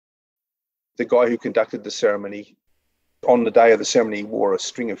the guy who conducted the ceremony, on the day of the ceremony, wore a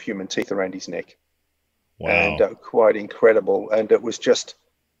string of human teeth around his neck. Wow. And quite incredible. And it was just,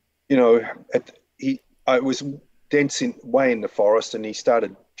 you know, it was dense way in the forest, and he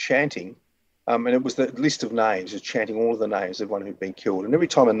started chanting. And it was the list of names, just chanting all of the names of everyone who'd been killed. And every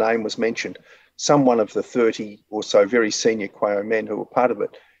time a name was mentioned, some one of the 30 or so very senior Quayo men who were part of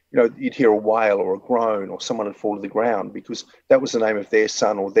it, you know, you'd hear a wail or a groan, or someone had fallen to the ground, because that was the name of their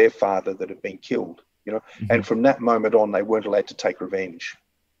son or their father that had been killed, you know. Mm-hmm. And from that moment on, they weren't allowed to take revenge.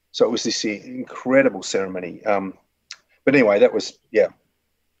 So it was this incredible ceremony. But anyway, that was,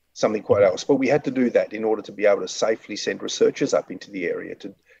 something quite else. But we had to do that in order to be able to safely send researchers up into the area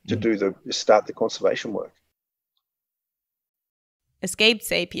to start the conservation work. Escaped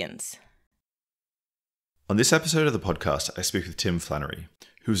Sapiens. On this episode of the podcast, I speak with Tim Flannery,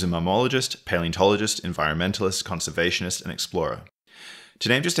 who's a mammologist, paleontologist, environmentalist, conservationist, and explorer. To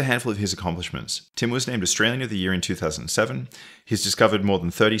name just a handful of his accomplishments, Tim was named Australian of the Year in 2007. He's discovered more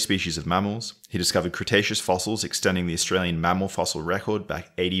than 30 species of mammals. He discovered cretaceous fossils extending the Australian mammal fossil record back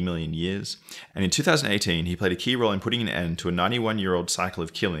 80 million years. And in 2018, he played a key role in putting an end to a 91-year-old cycle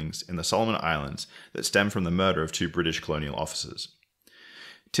of killings in the Solomon Islands that stemmed from the murder of 2 British colonial officers.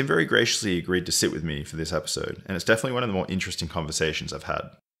 Tim very graciously agreed to sit with me for this episode, and it's definitely one of the more interesting conversations I've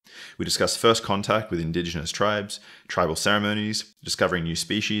had. We discussed first contact with indigenous tribes, tribal ceremonies, discovering new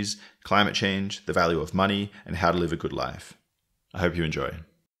species, climate change, the value of money, and how to live a good life. I hope you enjoy.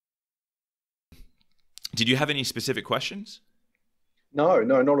 Did you have any specific questions? No,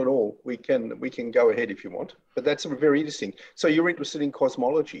 not at all. We can go ahead if you want, but that's very interesting. So you're interested in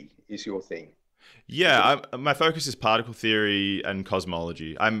cosmology, is your thing? Yeah, my focus is particle theory and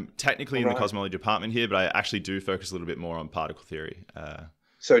cosmology. I'm technically in the cosmology department here, but I actually do focus a little bit more on particle theory.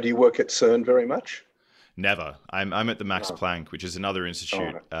 So do you work at CERN very much? Never. I'm at the Max Planck, which is another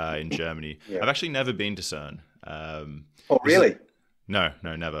institute in Germany. Yeah. I've actually never been to CERN. Oh, really? No,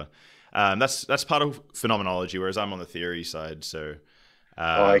 never. That's part of phenomenology, whereas I'm on the theory side. So,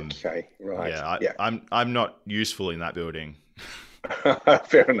 okay, right. Yeah, I'm not useful in that building.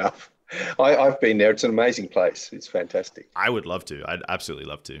 Fair enough. I've been there. It's an amazing place. It's fantastic. I would love to. I'd absolutely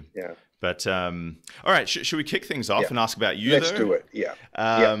love to. Yeah. But all right, should we kick things off and ask about you? Let's do it. Yeah.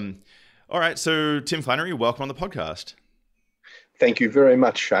 All right. So Tim Flannery, welcome on the podcast. Thank you very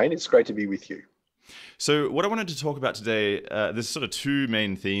much, Shane. It's great to be with you. So what I wanted to talk about today, there's sort of 2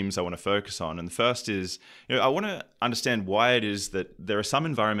 main themes I want to focus on. And the first is, I want to understand why it is that there are some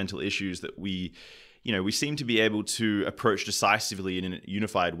environmental issues that we seem to be able to approach decisively in a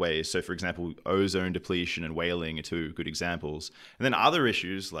unified way. So, for example, ozone depletion and whaling are 2 good examples. And then other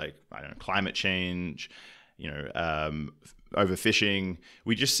issues like, climate change, overfishing,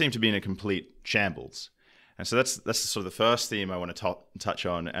 we just seem to be in a complete shambles. And so that's sort of the first theme I want to touch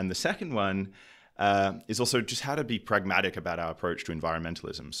on. And the second one is also just how to be pragmatic about our approach to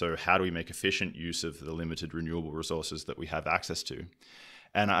environmentalism. So how do we make efficient use of the limited renewable resources that we have access to?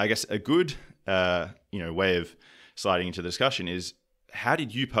 And I guess a good, way of sliding into the discussion is, how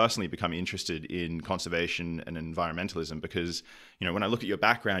did you personally become interested in conservation and environmentalism? Because, when I look at your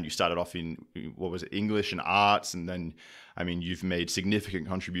background, you started off in, English and arts, and then, you've made significant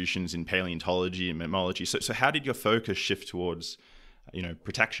contributions in paleontology and mammalogy. So how did your focus shift towards,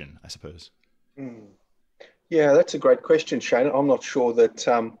 protection, I suppose? Yeah, that's a great question, Shane. I'm not sure that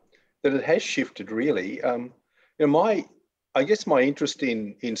it has shifted really. I guess my interest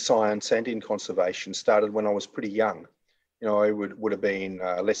in science and in conservation started when I was pretty young. I would have been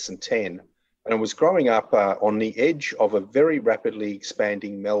less than 10, and I was growing up on the edge of a very rapidly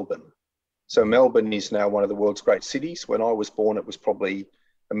expanding Melbourne. So Melbourne is now one of the world's great cities. When I was born, it was probably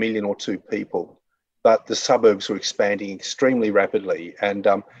 1 million or 2 people, but the suburbs were expanding extremely rapidly, and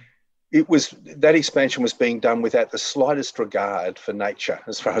that expansion was being done without the slightest regard for nature,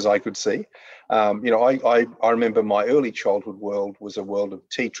 as far as I could see. I remember my early childhood world was a world of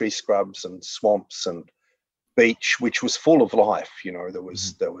tea tree scrubs and swamps and beach, which was full of life. There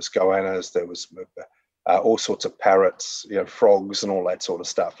was goannas, there was all sorts of parrots, frogs and all that sort of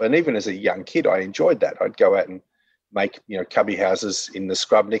stuff. And even as a young kid, I enjoyed that. I'd go out and make, cubby houses in the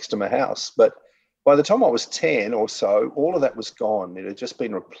scrub next to my house. But by the time I was 10 or so, all of that was gone. It had just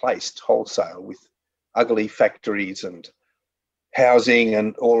been replaced wholesale with ugly factories and housing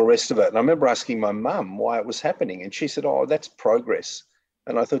and all the rest of it. And I remember asking my mum why it was happening. And she said, "Oh, that's progress."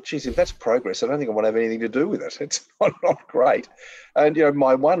 And I thought, geez, if that's progress, I don't think I want to have anything to do with it. It's not great. And,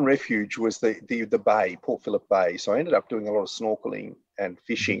 my one refuge was the bay, Port Phillip Bay. So I ended up doing a lot of snorkeling and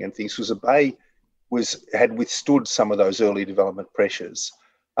fishing and things, because the bay had withstood some of those early development pressures.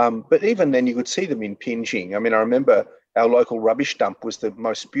 But even then, you could see them impinging. I remember our local rubbish dump was the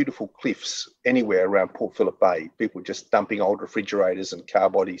most beautiful cliffs anywhere around Port Phillip Bay. People just dumping old refrigerators and car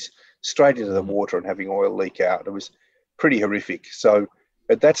bodies straight into the water and having oil leak out. It was pretty horrific. So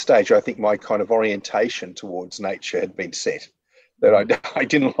at that stage, I think my kind of orientation towards nature had been set, that I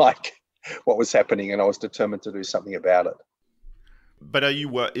didn't like what was happening, and I was determined to do something about it. But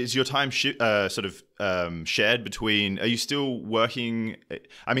is your time shared between? Are you still working?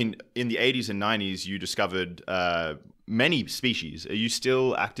 I mean, in the 80s and 90s, you discovered many species. Are you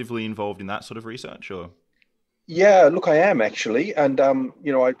still actively involved in that sort of research, or? Yeah, look, I am actually, and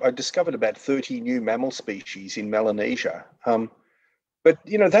I discovered about 30 new mammal species in Melanesia. But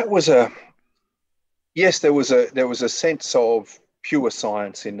that was there was a sense of pure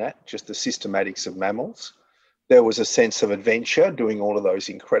science in that, just the systematics of mammals. There was a sense of adventure, doing all of those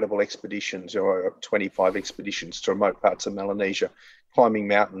incredible expeditions, 25 expeditions to remote parts of Melanesia, climbing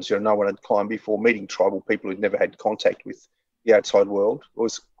mountains, no one had climbed before, meeting tribal people who'd never had contact with the outside world. It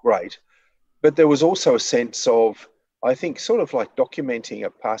was great. But there was also a sense of, I think, sort of like documenting a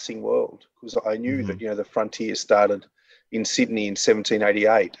passing world, because I knew that, the frontier started in Sydney in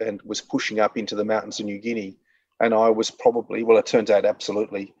 1788 and was pushing up into the mountains of New Guinea. And I was probably, well, it turns out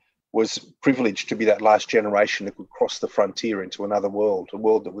absolutely, was privileged to be that last generation that could cross the frontier into another world, a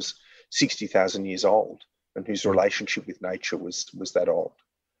world that was 60,000 years old and whose relationship with nature was that old.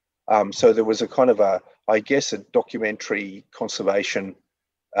 So there was a kind of a documentary conservation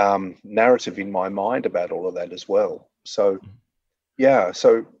narrative in my mind about all of that as well. So,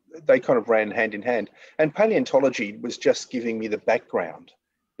 so they kind of ran hand in hand. And paleontology was just giving me the background.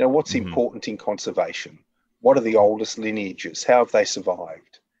 What's important in conservation? What are the oldest lineages? How have they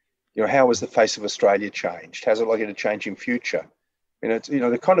survived? How has the face of Australia changed? How's it likely to change in future?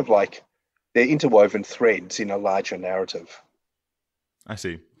 They're kind of like, they're interwoven threads in a larger narrative. I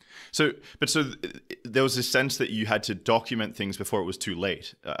see. So there was this sense that you had to document things before it was too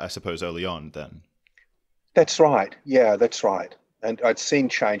late, I suppose, early on then. That's right. Yeah, that's right. And I'd seen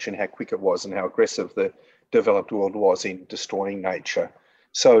change in how quick it was and how aggressive the developed world was in destroying nature.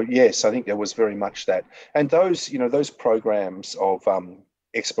 So yes, I think there was very much that. And those programs of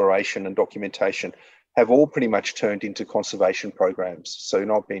exploration and documentation have all pretty much turned into conservation programs. So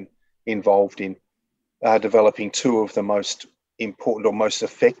I've been involved in developing two of the most important or most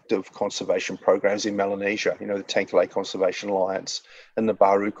effective conservation programs in Melanesia, the Tankalay Conservation Alliance and the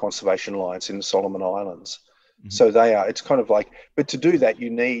Baru Conservation Alliance in the Solomon Islands. So it's kind of like, but to do that, you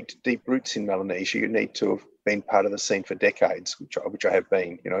need deep roots in Melanesia. You need to have been part of the scene for decades, which I have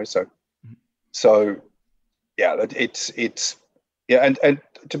been, so yeah, and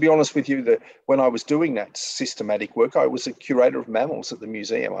to be honest with you, when I was doing that systematic work, I was a curator of mammals at the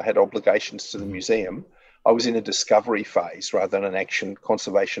museum. I had obligations to the museum. I was in a discovery phase rather than an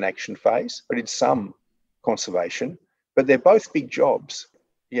conservation action phase. I did some conservation, but they're both big jobs.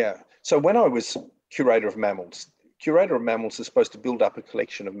 Yeah. So when I was curator of mammals is supposed to build up a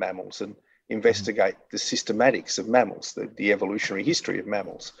collection of mammals and investigate the systematics of mammals, the evolutionary history of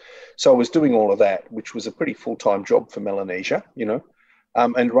mammals. So I was doing all of that, which was a pretty full-time job for Melanesia,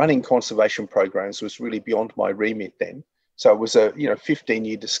 and running conservation programs was really beyond my remit then. So it was a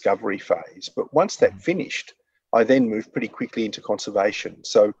 15-year discovery phase. But once that finished, I then moved pretty quickly into conservation.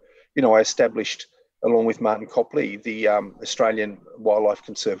 So, I established, along with Martin Copley, the Australian Wildlife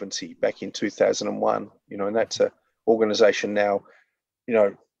Conservancy back in 2001, and that's an organisation now,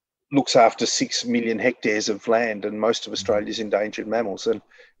 looks after 6 million hectares of land and most of Australia's endangered mammals. And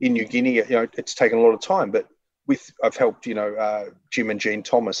in New Guinea, it's taken a lot of time, but I've helped, Jim and Jean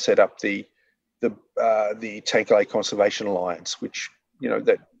Thomas set up the Tankalay Conservation Alliance, which,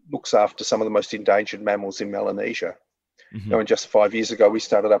 that looks after some of the most endangered mammals in Melanesia. And just 5 years ago, we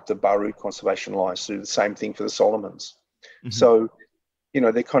started up the Baru Conservation Alliance to do the same thing for the Solomons. So,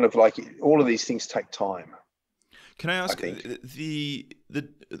 they're kind of like, all of these things take time. Can I ask,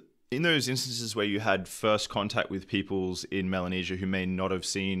 in those instances where you had first contact with peoples in Melanesia who may not have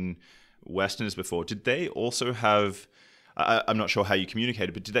seen Westerners before, did they also have, I'm not sure how you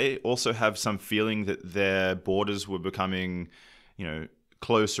communicated, but did they also have some feeling that their borders were becoming,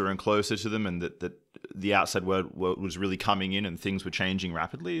 closer and closer to them, and that the outside world was really coming in and things were changing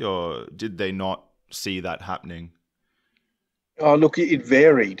rapidly, or did they not see that happening? Oh, look, it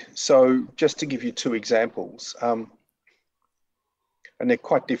varied. So just to give you two examples, and they're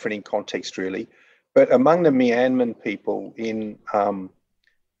quite different in context, really. But among the Myanmar people in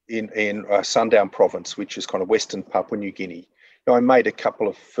Sundown Province, which is kind of Western Papua New Guinea, I made a couple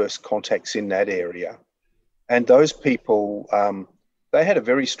of first contacts in that area, and those people, they had a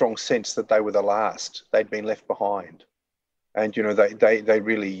very strong sense that they were the last; they'd been left behind, and they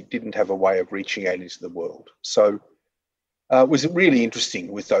really didn't have a way of reaching out into the world. So was really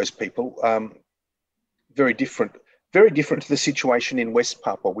interesting with those people. Very different, very different to the situation in West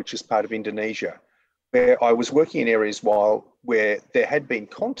Papua, which is part of Indonesia, where I was working in areas where there had been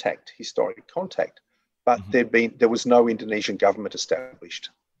historic contact, but there was no Indonesian government established.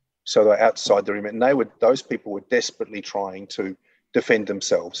 So they're outside the remit, and those people were desperately trying to defend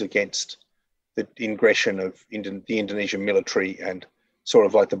themselves against the ingression of the Indonesian military and sort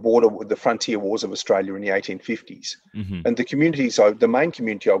of like the frontier wars of Australia in the 1850s. And the main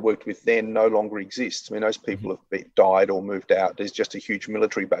community I worked with then no longer exists. I mean, those people have died or moved out. There's just a huge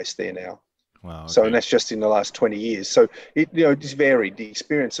military base there now. Wow. Okay. So, and that's just in the last 20 years. So it's varied. The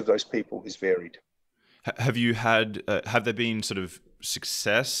experience of those people is varied. Have there been sort of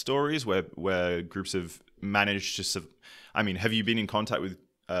success stories where groups have managed to, have you been in contact with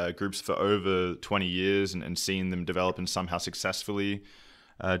groups for over 20 years and seen them develop and somehow successfully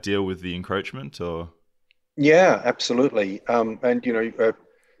deal with the encroachment? Or yeah, absolutely.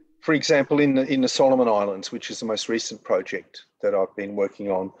 For example, in the Solomon Islands, which is the most recent project that I've been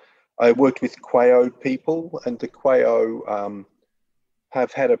working on, I worked with Quayo people, and the Quayo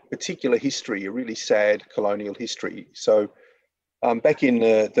have had a particular history, a really sad colonial history. So back in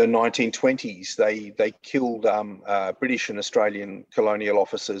the 1920s, they killed British and Australian colonial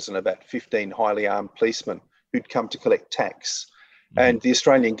officers and about 15 highly armed policemen who'd come to collect tax. And the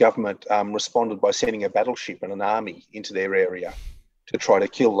Australian government responded by sending a battleship and an army into their area to try to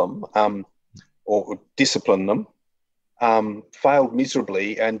kill them or discipline them. Failed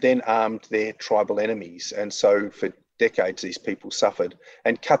miserably, and then armed their tribal enemies. And so for decades, these people suffered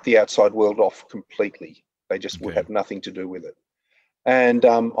and cut the outside world off completely. They just would have nothing to do with it. And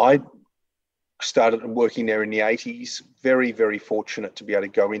I started working there in the 80s, very, very fortunate to be able to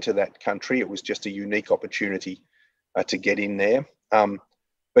go into that country. It was just a unique opportunity to get in there.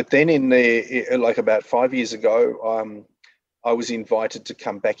 But then like about 5 years ago, I was invited to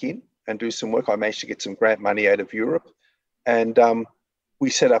come back in and do some work. I managed to get some grant money out of Europe. And we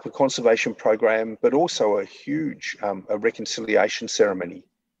set up a conservation program, but also a huge a reconciliation ceremony.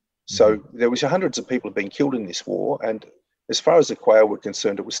 So there was hundreds of people have been killed in this war, and as far as the quail were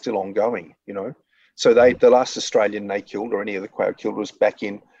concerned, it was still ongoing, So the last Australian they killed, or any of the quail killed, was back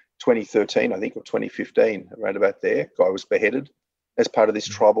in 2013, I think, or 2015, around about there. Guy was beheaded as part of this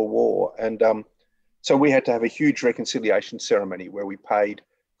tribal war. And so we had to have a huge reconciliation ceremony where we paid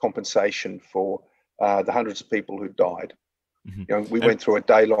compensation for the hundreds of people who died. We went through a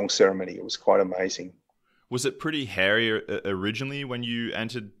day-long ceremony. It was quite amazing. Was it pretty hairy originally when you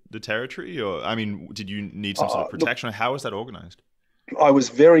entered the territory? Or, did you need some sort of protection? Look, how was that organized? I was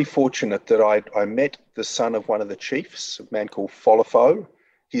very fortunate that I met the son of one of the chiefs, a man called Folofo.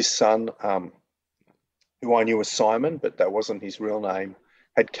 His son, who I knew as Simon, but that wasn't his real name,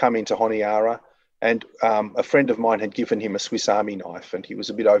 had come into Honiara, and a friend of mine had given him a Swiss Army knife, and he was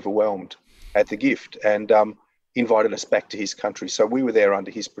a bit overwhelmed at the gift, and invited us back to his country. So we were there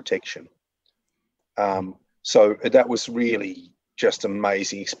under his protection. So that was really just an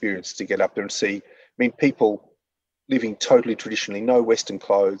amazing experience to get up there and see. People living totally traditionally, no Western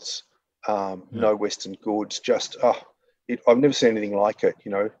clothes, no Western goods, just, I've never seen anything like it,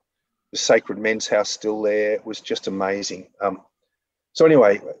 The sacred men's house still there. It was just amazing. So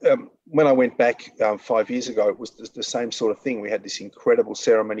anyway, when I went back 5 years ago, it was the same sort of thing. We had this incredible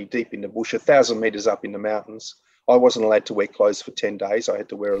ceremony deep in the bush, 1,000 meters up in the mountains. I wasn't allowed to wear clothes for 10 days. I had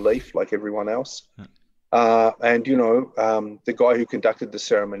to wear a leaf like everyone else. And the guy who conducted the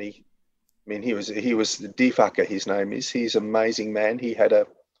ceremony, he was the Defaka, his name is. He's an amazing man.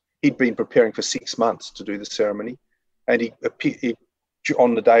 He'd been preparing for 6 months to do the ceremony. And he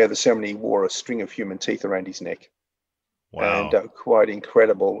on the day of the ceremony, he wore a string of human teeth around his neck. Wow. And quite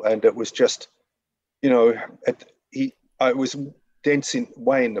incredible. And it was just, I was dense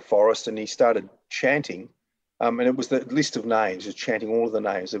way in the forest, and he started chanting. And it was the list of names, just chanting all of the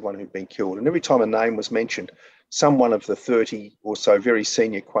names of everyone who'd been killed. And every time a name was mentioned, some one of the 30 or so very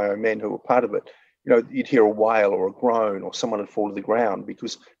senior Quayo men who were part of it, you'd hear a wail or a groan, or someone had fallen to the ground,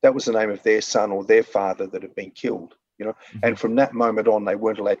 because that was the name of their son or their father that had been killed, And from that moment on, they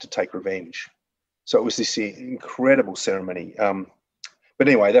weren't allowed to take revenge. So it was this incredible ceremony. But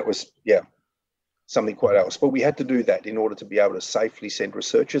anyway, that was, something quite else. But we had to do that in order to be able to safely send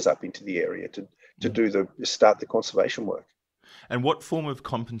researchers up into the area to start the conservation work. And what form of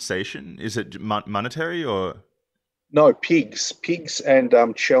compensation? Is it monetary or? No, pigs and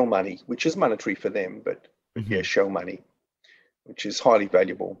shell money, which is monetary for them, but shell money, which is highly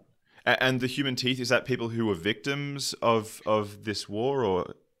valuable. And the human teeth, is that people who were victims of this war,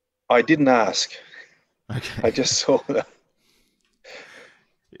 or? I didn't ask. Okay. I just saw that.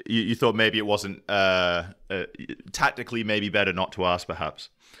 You thought maybe it wasn't tactically maybe better not to ask, perhaps.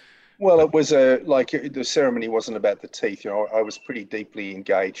 Well, it was the ceremony wasn't about the teeth. I was pretty deeply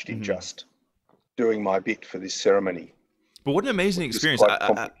engaged in Mhm. just doing my bit for this ceremony, But what an amazing which was experience! quite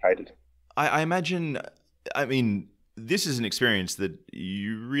complicated. I imagine. I mean, this is an experience that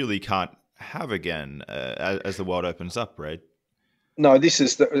you really can't have again as the world opens up, right? No,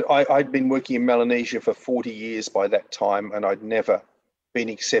 I'd been working in Melanesia for 40 years by that time, and I'd never been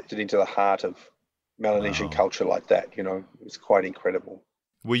accepted into the heart of Melanesian Wow. culture like that. It was quite incredible.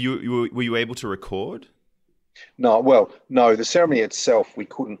 Were you able to record? No, well, no, the ceremony itself, we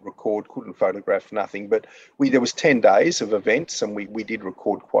couldn't record, couldn't photograph, nothing. But there was 10 days of events, and we did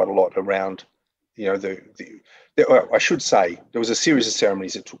record quite a lot around, I should say, there was a series of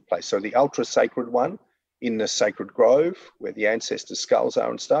ceremonies that took place. So the ultra sacred one in the sacred grove where the ancestors' skulls are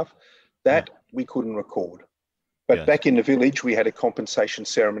and stuff, Yeah. that we couldn't record. But Yes. back in the village, we had a compensation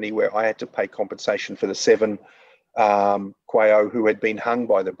ceremony where I had to pay compensation for the 7 Quayo who had been hung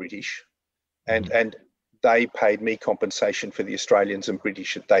by the British, and Mhm. and they paid me compensation for the Australians and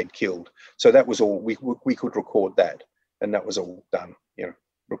British that they'd killed. So that was all we could record that, and that was all done,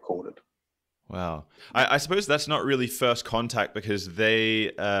 recorded. Wow. I suppose that's not really first contact because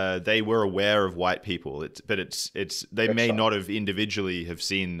they were aware of white people. It's they That's may right. not have individually have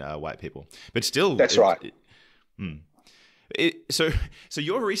seen white people, but still, That's right. hmm. So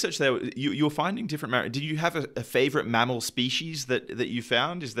your research there, you're finding different. Did you have a favorite mammal species that you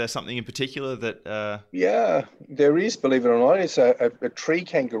found? Is there something in particular that? Yeah, there is, believe it or not. It's a tree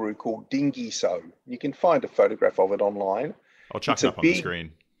kangaroo called dingiso. You can find a photograph of it online. I'll chuck It's it a up on the big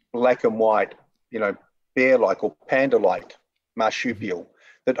screen. black and white, bear-like or panda-like Hmm. marsupial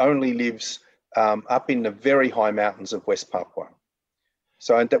that only lives up in the very high mountains of West Papua.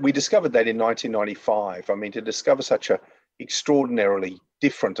 So, and that we discovered that in 1995. I mean, to discover such a extraordinarily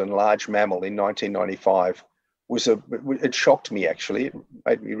different and large mammal in 1995 it shocked me actually. It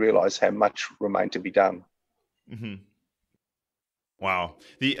made me realise how much remained to be done. Hmm. Wow.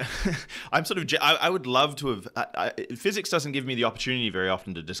 The I'm sort of I would love to have physics doesn't give me the opportunity very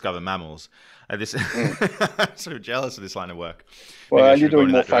often to discover mammals. This Mm. I'm sort of jealous of this line of work. Maybe I Well, should you're have gone doing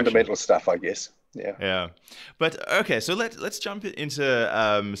in more that direction. fundamental stuff, I guess. Yeah. Yeah, but okay. So let's jump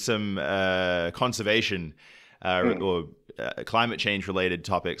into some conservation Mm. or climate change related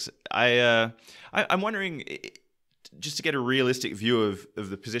topics. I'm wondering, just to get a realistic view of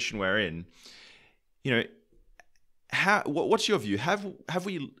the position we're in. You know, what's your view? Have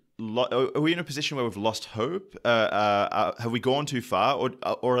we are we in a position where we've lost hope? Have we gone too far,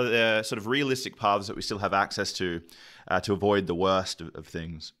 or are there sort of realistic paths that we still have access to avoid the worst of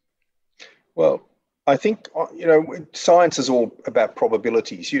things? Well, I think, science is all about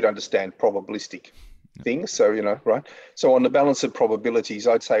probabilities. You'd understand probabilistic things. So, right. So, on the balance of probabilities,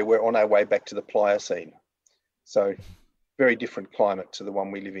 I'd say we're on our way back to the Pliocene. So, very different climate to the one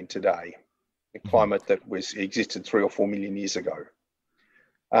we live in today, a Hmm. climate that existed 3 or 4 million years ago.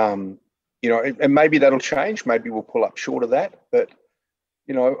 And maybe that'll change. Maybe we'll pull up short of that. But,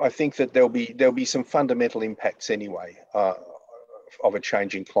 I think that there'll be some fundamental impacts anyway of a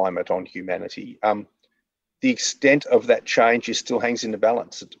changing climate on humanity. The extent of that change still hangs in the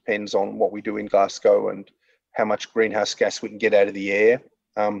balance. It depends on what we do in Glasgow and how much greenhouse gas we can get out of the air,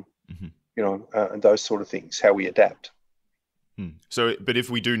 Hmm. and those sort of things, how we adapt. So, but if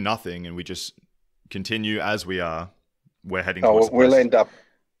we do nothing and we just continue as we are, we're heading Oh, towards well, the place.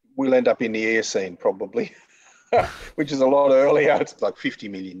 we'll end up in the Eocene probably, which is a lot earlier. It's like 50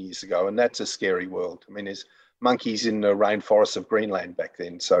 million years ago, and that's a scary world. I mean, there's monkeys in the rainforests of Greenland back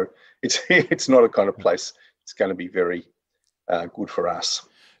then, so it's not a kind of place it's going to be very good for us.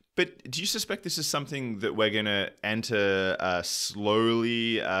 But do you suspect this is something that we're going to enter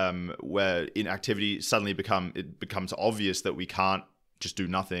slowly, where inactivity suddenly becomes obvious that we can't just do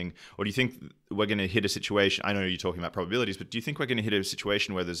nothing? Or do you think we're going to hit a situation? I know you're talking about probabilities, but do you think we're going to hit a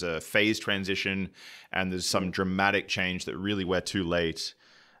situation where there's a phase transition and there's some dramatic change that really we're too late?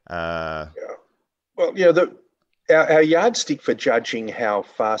 Yeah. Well, our yardstick for judging how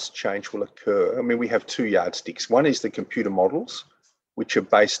fast change will occur, I mean, we have two yardsticks. One is the computer models, which are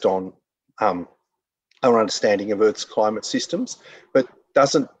based on our understanding of Earth's climate systems, but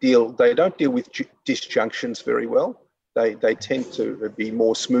they don't deal with disjunctions very well. They tend to be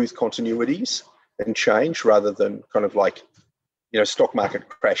more smooth continuities and change rather than kind of like, stock market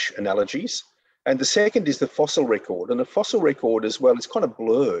crash analogies. And the second is the fossil record. And the fossil record as well is kind of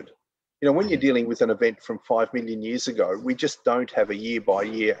blurred. When you're dealing with an event from 5 million years ago, we just don't have a year by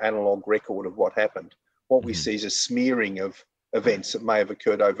year analog record of what happened. What we Mhm. see is a smearing of events that may have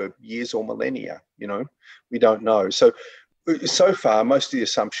occurred over years or millennia. We don't know. So So far, most of the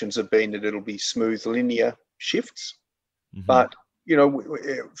assumptions have been that it'll be smooth, linear shifts. Hmm. But,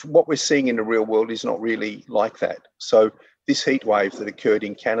 what we're seeing in the real world is not really like that. So this heat wave that occurred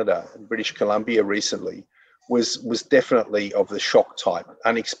in Canada and British Columbia recently was definitely of the shock type,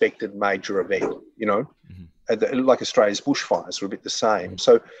 unexpected major event, Hmm. like Australia's bushfires were a bit the same.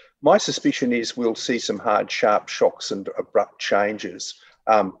 So my suspicion is we'll see some hard, sharp shocks and abrupt changes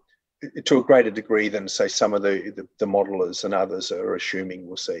to a greater degree than, say, some of the modelers and others are assuming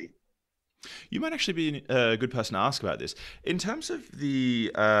we'll see. You might actually be a good person to ask about this. In terms of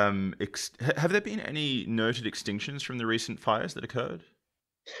the, have there been any noted extinctions from the recent fires that occurred?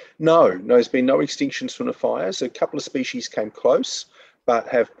 No, there's been no extinctions from the fires. A couple of species came close, but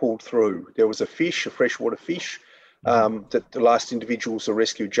have pulled through. There was a fish, a freshwater fish, Hmm. that the last individuals were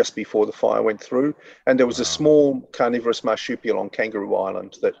rescued just before the fire went through. And there was a Wow. small carnivorous marsupial on Kangaroo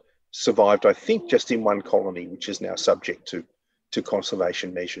Island that survived, I think, just in one colony, which is now subject to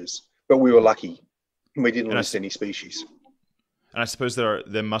conservation measures. But we were Mhm. lucky. We didn't And I, lose any species. and I suppose there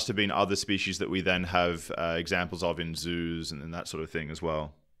must have been other species that we then have examples of in zoos and that sort of thing as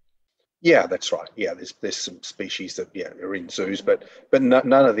well. Yeah, that's right. Yeah, there's some species that are in zoos, but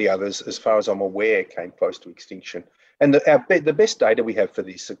none of the others, as far as I'm aware, came close to extinction. And the best data we have for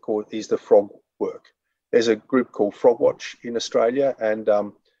this, of course, is the frog work. There's a group called Frogwatch in Australia, and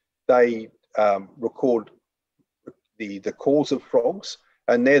they record the calls of frogs,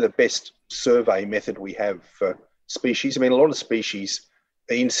 and they're the best survey method we have for species. I mean, a lot of species,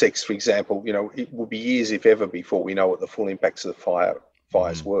 insects, for example, it will be years, if ever, before we know what the full impacts of the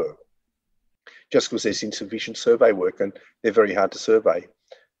fires Hmm. were, just because there's insufficient survey work and they're very hard to survey.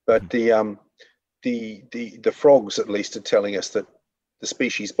 But the frogs, at least, are telling us that the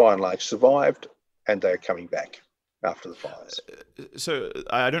species, by and large, survived, and they're coming back after the fires. So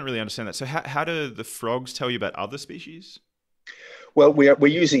I don't really understand that. So how do the frogs tell you about other species? Well, we're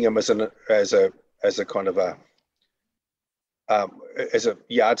using them as a kind of as a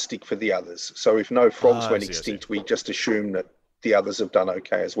yardstick for the others. So if no frogs Ah, I went see, I see. extinct, we just assume that the others have done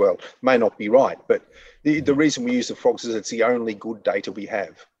okay as well. May not be right, but the Hmm. reason we use the frogs is it's the only good data we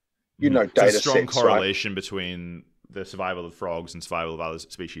have. Hmm. So Data strong sets, right? correlation between the survival of frogs and survival of other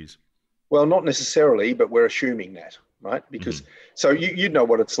species. Well, not necessarily, but we're assuming that, right? Because Hmm. so you know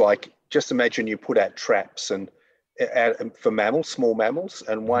what it's like. Just imagine you put out traps and for mammals, small mammals,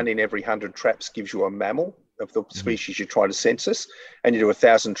 and Hmm. one in every 100 traps gives you a mammal of the Hmm. species you try to census, and you do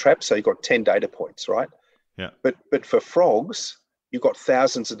 1,000 traps, so you've got 10 data points, right? Yeah, But for frogs, you've got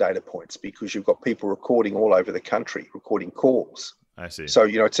thousands of data points because you've got people recording all over the country, recording calls. I see. So,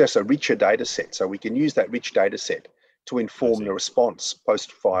 it's just a richer data set. So we can use that rich data set to I inform the see. response,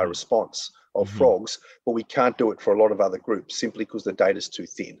 post-fire Hmm. response of Hmm. frogs, but we can't do it for a lot of other groups simply because the data's too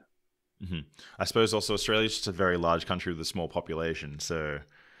thin. Hmm. I suppose also Australia's just a very large country with a small population, so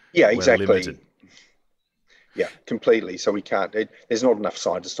Yeah, we're limited. exactly. Yeah, completely. So we can't, there's not enough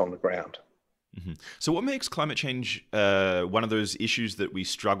scientists on the ground. Hmm. So, what makes climate change one of those issues that we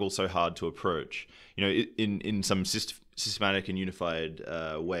struggle so hard to approach? In some systematic and unified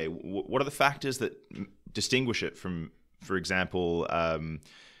way. What are the factors that distinguish it from, for example,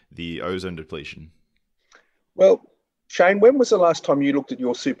 the ozone depletion? Well, Shane, when was the last time you looked at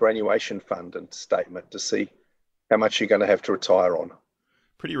your superannuation fund and statement to see how much you're going to have to retire on?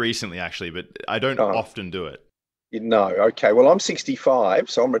 Pretty recently, actually, but I don't Oh, often do it. okay. Well, I'm 65,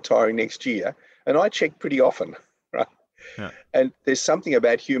 so I'm retiring next year, and I check pretty often, right? Yeah. And there's something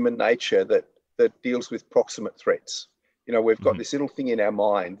about human nature that deals with proximate threats. We've got Hmm. this little thing in our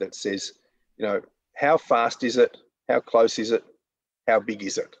mind that says, how fast is it? How close is it? How big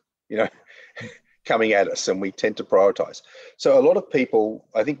is it? You know, coming at us, and we tend to prioritize. So a lot of people,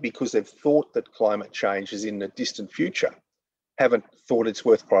 I think, because they've thought that climate change is in the distant future, haven't thought it's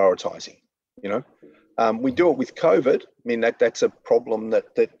worth prioritizing. You know, we do it with COVID. I mean, that's a problem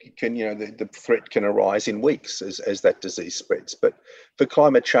that can, the threat can arise in weeks as that disease spreads. But for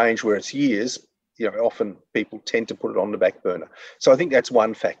climate change, where it's years, often people tend to put it on the back burner. So I think that's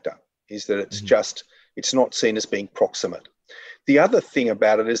one factor, is that Hmm. it's not seen as being proximate. The other thing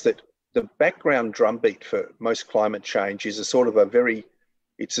about it is that the background drumbeat for most climate change is a sort of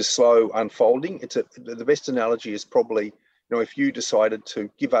it's a slow unfolding. The best analogy is probably, if you decided to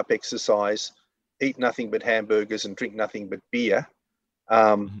give up exercise, eat nothing but hamburgers and drink nothing but beer,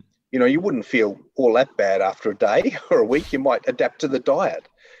 um, Hmm. you wouldn't feel all that bad after a day or a week. You might adapt to the diet.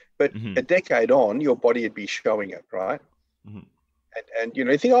 But a Hmm. decade on, your body would be showing it, right? Hmm. And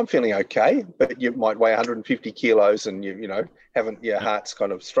you think I'm feeling okay, but you might weigh 150 kilos and haven't, your Yeah. heart's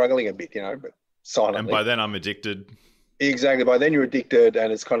kind of struggling a bit, but And by silently. then, I'm addicted. Exactly. By then you're addicted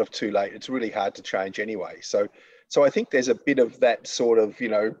and it's kind of too late. It's really hard to change anyway. So So I think there's a bit of that sort of,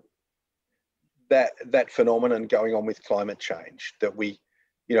 that phenomenon going on with climate change, that we're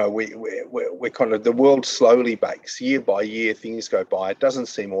kind of, the world slowly bakes. Year by year, things go by. It doesn't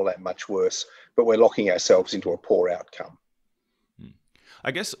seem all that much worse, but we're locking ourselves into a poor outcome.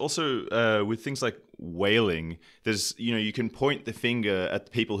 I guess also with things like whaling, there's, you can point the finger at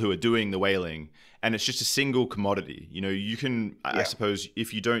the people who are doing the whaling, and it's just a single commodity. You can, I suppose,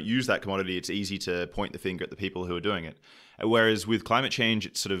 if you don't use that commodity, it's easy to point the finger at the people who are doing it. Whereas with climate change,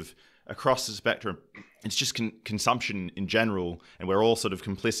 it's sort of across the spectrum. It's just consumption in general, and we're all sort of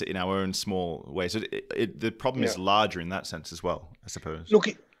complicit in our own small ways. So the problem is larger in that sense as well, I suppose. Look,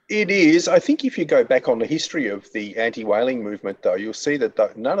 it is. I think if you go back on the history of the anti-whaling movement, though, you'll see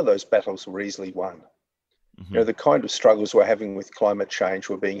that none of those battles were easily won. Mm-hmm. The kind of struggles we're having with climate change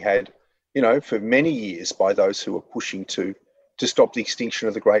were being had, for many years by those who were pushing to stop the extinction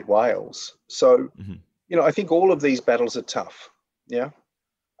of the great whales. So, I think all of these battles are tough. Yeah.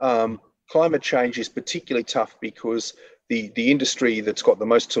 Climate change is particularly tough because the industry that's got the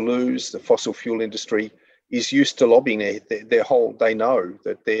most to lose, the fossil fuel industry, is used to lobbying. They know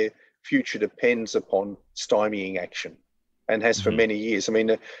that their future depends upon stymieing action, and has for many years. I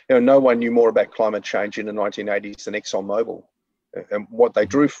mean, no one knew more about climate change in the 1980s than ExxonMobil. And what they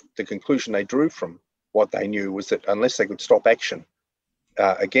the conclusion they drew from what they knew was that unless they could stop action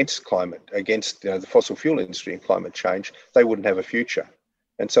against the fossil fuel industry and climate change, they wouldn't have a future.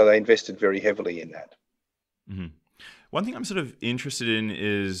 And so they invested very heavily in that. Mm-hmm. One thing I'm sort of interested in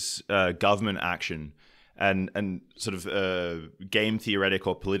is government action and sort of a game theoretic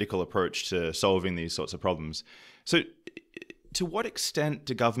or political approach to solving these sorts of problems. So to what extent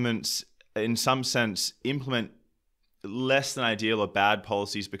do governments, in some sense, implement less than ideal or bad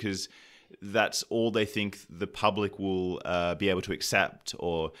policies because that's all they think the public will be able to accept?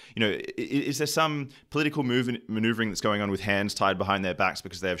 Or, is there some political maneuvering that's going on with hands tied behind their backs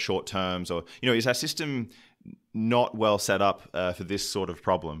because they have short terms? Or, is our system not well set up for this sort of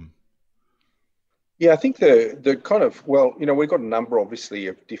problem? Yeah, I think the kind of, we've got a number, obviously,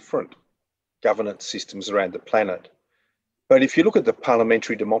 of different governance systems around the planet. But if you look at the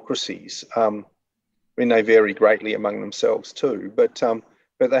parliamentary democracies, they vary greatly among themselves too. But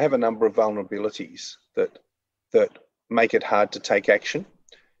they have a number of vulnerabilities that make it hard to take action.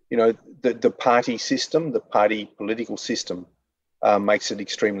 The party system, the party political system, makes it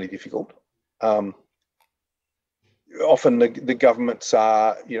extremely difficult. Often the governments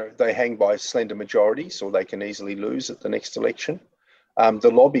are, they hang by slender majorities, or they can easily lose at the next election.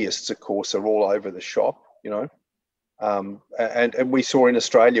 The lobbyists, of course, are all over the shop, and we saw in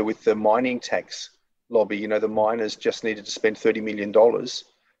Australia with the mining tax lobby, the miners just needed to spend $30 million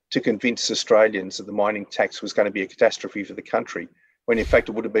to convince Australians that the mining tax was going to be a catastrophe for the country, when in fact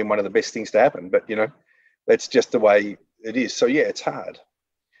it would have been one of the best things to happen. But, that's just the way it is. So, yeah, it's hard.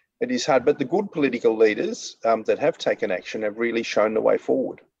 It is hard, but the good political leaders that have taken action have really shown the way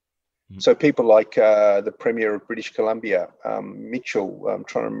forward. Mm-hmm. So people like the Premier of British Columbia, Mitchell, I'm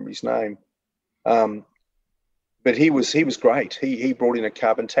trying to remember his name, but he was great. He brought in a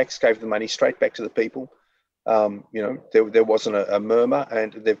carbon tax, gave the money straight back to the people. There wasn't a murmur,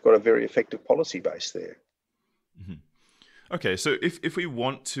 and they've got a very effective policy base there. Mm-hmm. Okay, so if we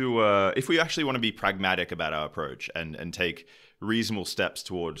want to, if we actually want to be pragmatic about our approach and take reasonable steps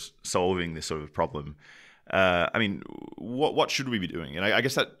towards solving this sort of problem, what should we be doing? And I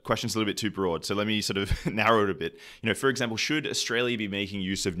guess that question's a little bit too broad, so let me sort of narrow it a bit. For example, should Australia be making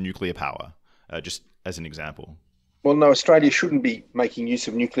use of nuclear power, just as an example? Well, no, Australia shouldn't be making use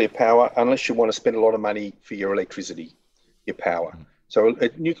of nuclear power unless you want to spend a lot of money for your electricity, your power. Mm-hmm. So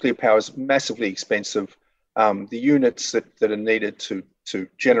nuclear power is massively expensive. The units that are needed to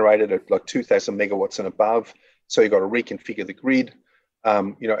generate it are like 2,000 megawatts and above. So you've got to reconfigure the grid,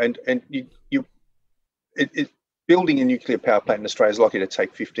 building a nuclear power plant in Australia is likely to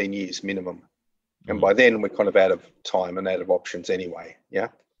take 15 years minimum. And by then we're kind of out of time and out of options anyway. Yeah.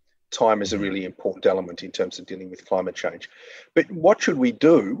 Time is a really important element in terms of dealing with climate change. But what should we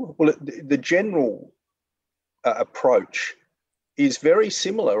do? Well, the general approach is very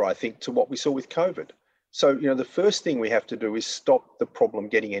similar, I think, to what we saw with COVID. So, the first thing we have to do is stop the problem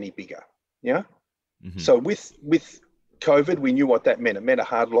getting any bigger. Yeah. Mm-hmm. So with COVID, we knew what that meant. It meant a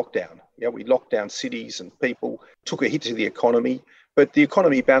hard lockdown. Yeah, we locked down cities and people, took a hit to the economy, but the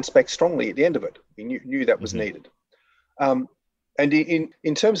economy bounced back strongly at the end of it. We knew that was needed. And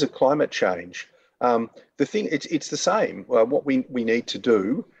in terms of climate change, the thing, it's the same. What we need to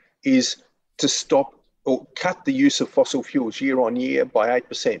do is to stop or cut the use of fossil fuels year on year by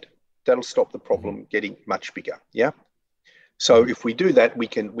 8%. That'll stop the problem getting much bigger. Yeah. So if we do that, we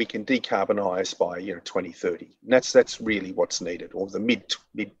can decarbonize by 2030. And that's really what's needed, or the mid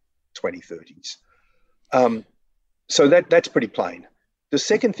 2030s. So that's pretty plain. The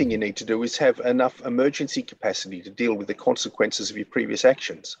second thing you need to do is have enough emergency capacity to deal with the consequences of your previous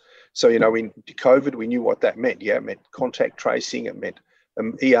actions. So, in COVID, we knew what that meant. Yeah, it meant contact tracing. It meant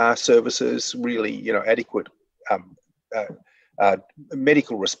ER services, really, adequate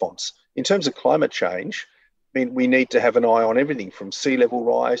medical response. In terms of climate change, we need to have an eye on everything from sea level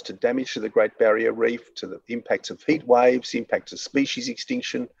rise to damage to the Great Barrier Reef to the impacts of heat waves, impacts of species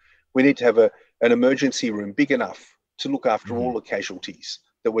extinction. We need to have an emergency room big enough to look after all the casualties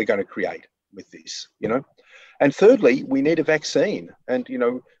that we're going to create with this, And thirdly, we need a vaccine. And,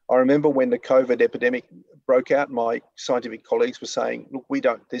 I remember when the COVID epidemic broke out, my scientific colleagues were saying, look,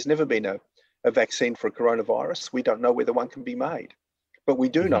 there's never been a vaccine for a coronavirus. We don't know whether one can be made. But we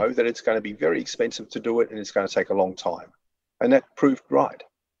do know that it's going to be very expensive to do it and it's going to take a long time. And that proved right,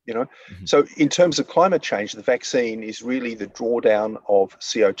 So in terms of climate change, the vaccine is really the drawdown of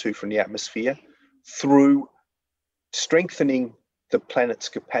CO2 from the atmosphere through strengthening the planet's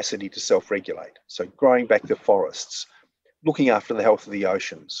capacity to self-regulate. So growing back the forests, looking after the health of the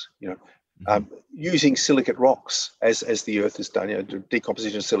oceans, using silicate rocks as the Earth has done,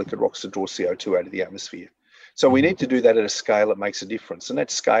 decomposition of silicate rocks to draw CO2 out of the atmosphere. So we need to do that at a scale that makes a difference. And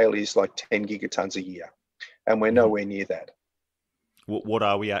that scale is like 10 gigatons a year. And we're nowhere near that. What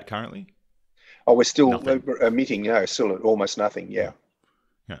are we at currently? Oh, we're still emitting, still at almost nothing, yeah.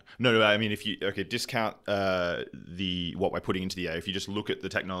 Yeah. No, I mean, if you discount what we're putting into the air, if you just look at the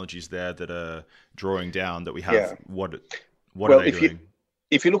technologies there that are drawing down that we have, what are they doing?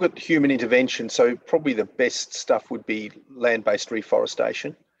 If you look at human intervention, so probably the best stuff would be land-based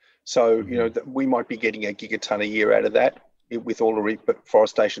reforestation. So, we might be getting a gigaton a year out of that with all the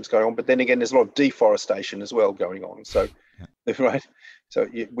reforestations going on. But then again, there's a lot of deforestation as well going on. So, right. So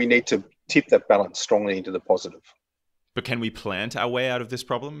we need to tip that balance strongly into the positive. But can we plant our way out of this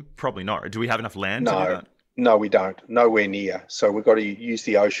problem? Probably not. Do we have enough land to do that? No, we don't. Nowhere near. So we've got to use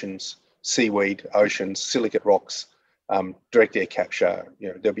the oceans, seaweed, oceans, silicate rocks, direct air capture.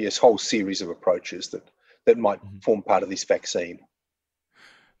 There'll be a whole series of approaches that might form part of this vaccine.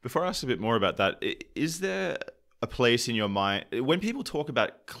 Before I ask a bit more about that, is there a place in your mind when people talk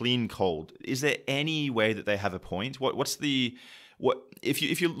about clean coal? Is there any way that they have a point?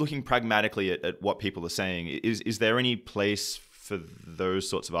 If you're looking pragmatically at what people are saying, is there any place for those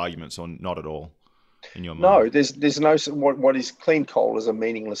sorts of arguments, or not at all in your mind? No, there's no. What is clean coal is a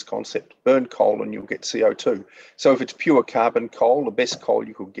meaningless concept. Burn coal and you'll get CO2. So if it's pure carbon coal, the best coal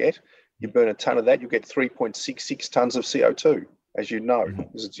you could get, you burn a ton of that, you get 3.66 tons of CO2, as you know,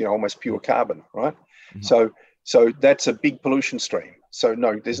 because it's almost pure carbon, right? So that's a big pollution stream. So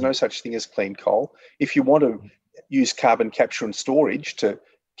no, there's no such thing as clean coal. If you want to use carbon capture and storage to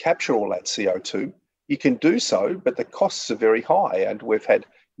capture all that CO2, you can do so, but the costs are very high. And we've had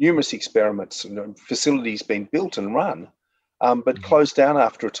numerous experiments and facilities being built and run, but closed down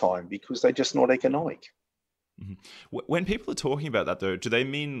after a time because they're just not economic. When people are talking about that, though, do they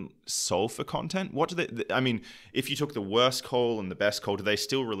mean sulfur content? What do they? I mean, if you took the worst coal and the best coal, do they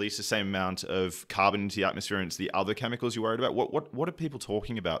still release the same amount of carbon into the atmosphere and it's the other chemicals you're worried about? What are people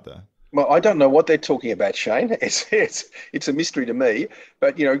talking about there? Well, I don't know what they're talking about, Shane. It's a mystery to me.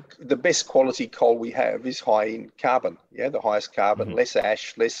 But the best quality coal we have is high in carbon. Yeah, the highest carbon, less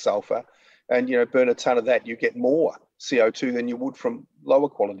ash, less sulfur, and burn a ton of that, you get more CO2 than you would from lower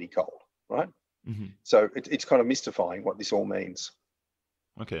quality coal, right? So it's kind of mystifying what this all means.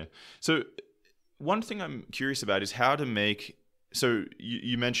 Okay, so one thing I'm curious about is how to make. So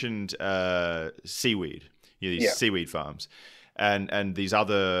you mentioned seaweed, these seaweed farms. And these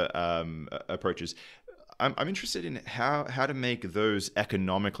other approaches. I'm interested in how to make those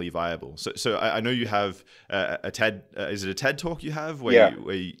economically viable. So I know you have a TED. Is it a TED talk you have where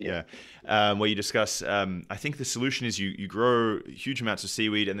you discuss? I think the solution is you grow huge amounts of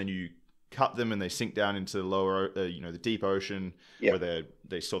seaweed and then you cut them and they sink down into the lower, the deep ocean where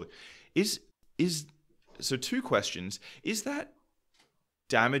they store them. So two questions: is that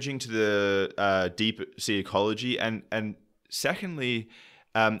damaging to the deep sea ecology? And secondly,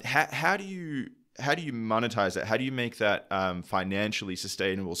 how do you monetize that? How do you make that financially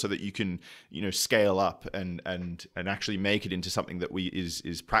sustainable so that you can scale up and actually make it into something that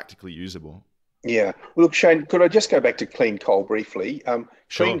is practically usable? Yeah. Well, look, Shane, could I just go back to clean coal briefly?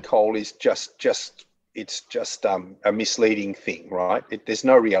 Sure. Clean coal is just a misleading thing, right? There's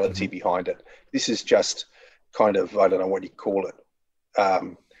no reality behind it. This is just kind of, I don't know what you call it,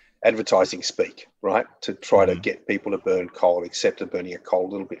 advertising speak, right? To try to get people to burn coal, accept burning a coal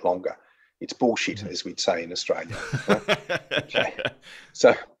a little bit longer. It's bullshit, as we'd say in Australia. Right? Okay.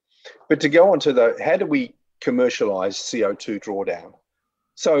 So, but to go on to how do we commercialise CO2 drawdown?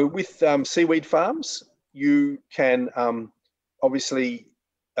 So with seaweed farms, you can obviously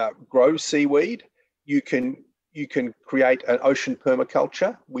grow seaweed. You can create an ocean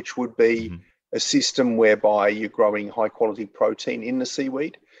permaculture, which would be a system whereby you're growing high quality protein in the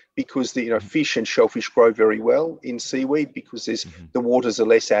seaweed, because the fish and shellfish grow very well in seaweed because the waters are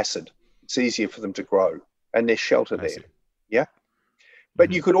less acid. It's easier for them to grow, and there's shelter there. Yeah.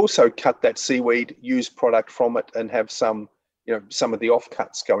 But you could also cut that seaweed, use product from it, and have some of the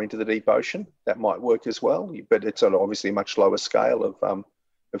offcuts go into the deep ocean. That might work as well, but it's on obviously a much lower scale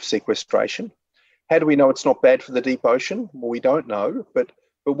of sequestration. How do we know it's not bad for the deep ocean? Well, we don't know, but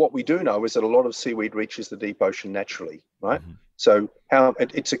what we do know is that a lot of seaweed reaches the deep ocean naturally, right? So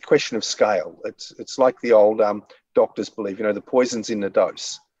it's a question of scale. It's like the old doctors believe, the poison's in the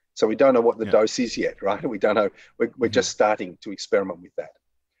dose. So we don't know what the dose is yet, right? We don't know. We're just starting to experiment with that.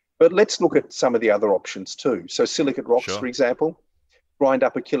 But let's look at some of the other options too. So silicate rocks, for example, grind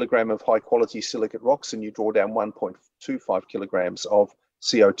up a kilogram of high quality silicate rocks and you draw down 1.25 kilograms of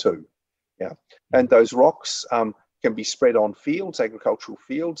CO2. Yeah. And those rocks can be spread on fields, agricultural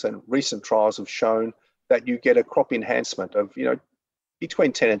fields, and recent trials have shown that you get a crop enhancement of,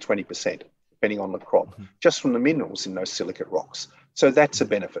 between 10 and 20%, depending on the crop, just from the minerals in those silicate rocks. So that's a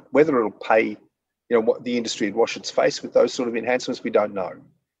benefit. Whether it'll pay, what the industry would wash its face with those sort of enhancements, we don't know.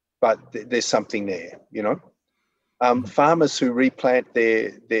 But there's something there, Farmers who replant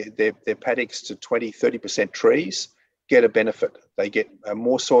their paddocks to 20, 30% trees get a benefit. They get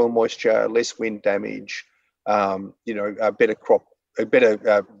more soil moisture, less wind damage, a better crop, a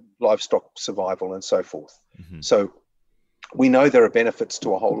better livestock survival, and so forth. So we know there are benefits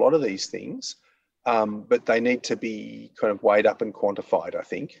to a whole lot of these things, but they need to be kind of weighed up and quantified, I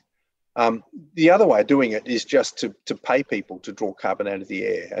think. The other way of doing it is just to pay people to draw carbon out of the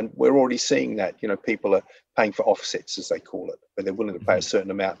air. And we're already seeing that, people are paying for offsets, as they call it, but they're willing to pay a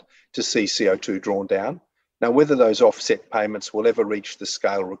certain amount to see CO2 drawn down. Now, whether those offset payments will ever reach the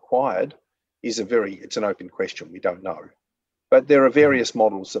scale required is it's an open question. We don't know. But there are various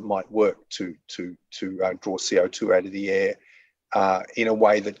models that might work to draw CO2 out of the air in a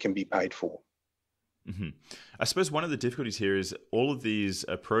way that can be paid for. I suppose one of the difficulties here is all of these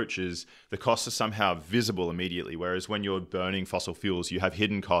approaches, the costs are somehow visible immediately, whereas when you're burning fossil fuels, you have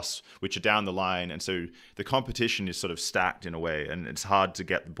hidden costs which are down the line, and so the competition is sort of stacked in a way, and it's hard to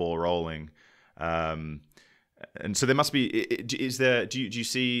get the ball rolling. And so there must be. Do you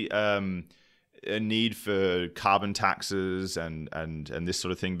see a need for carbon taxes and this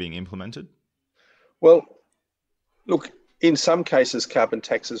sort of thing being implemented? Well, look, in some cases, carbon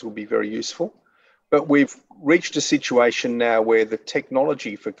taxes will be very useful. But we've reached a situation now where the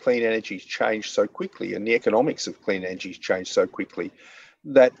technology for clean energy has changed so quickly, and the economics of clean energy has changed so quickly,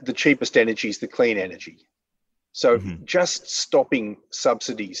 that the cheapest energy is the clean energy. So just stopping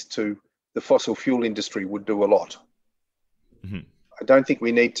subsidies to the fossil fuel industry would do a lot. I don't think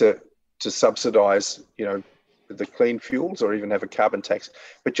we need to subsidise, the clean fuels or even have a carbon tax,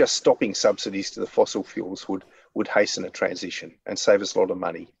 but just stopping subsidies to the fossil fuels would hasten a transition and save us a lot of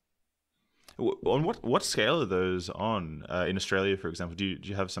money. On what scale are those on in Australia, for example? Do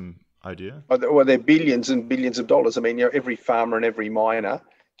you have some idea? Well, they're billions and billions of dollars. I mean, every farmer and every miner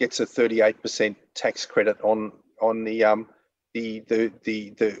gets a 38% tax credit on the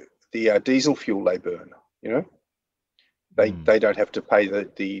diesel fuel they burn. They don't have to pay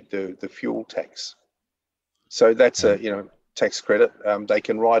the fuel tax. So that's a tax credit. They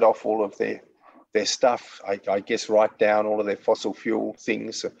can write off all of their stuff. I guess write down all of their fossil fuel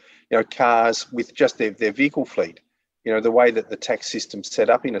things. Cars with just their vehicle fleet. The way that the tax system's set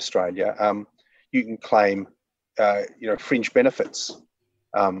up in Australia, you can claim, fringe benefits,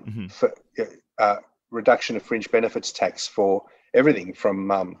 for reduction of fringe benefits tax for everything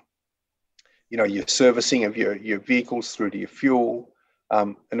from, your servicing of your vehicles through to your fuel.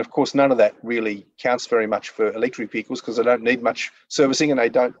 And of course, none of that really counts very much for electric vehicles because they don't need much servicing and they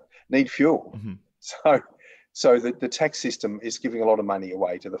don't need fuel. So the tax system is giving a lot of money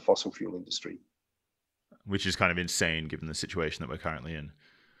away to the fossil fuel industry. Which is kind of insane given the situation that we're currently in.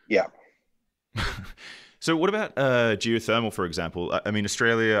 Yeah. So what about geothermal, for example? I mean,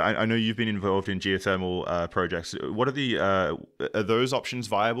 Australia, I know you've been involved in geothermal projects. What are are those options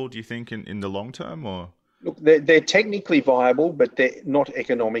viable, do you think, in the long term? Or Look, they're technically viable, but they're not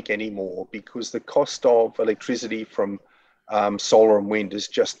economic anymore because the cost of electricity from solar and wind has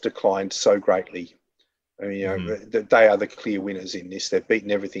just declined so greatly. I mean, they are the clear winners in this. They've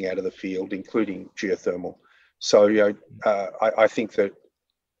beaten everything out of the field, including geothermal. So, I think that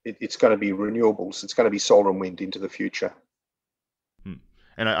it's going to be renewables. It's going to be solar and wind into the future.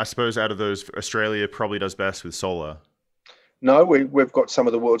 And I suppose out of those, Australia probably does best with solar. No, we've got some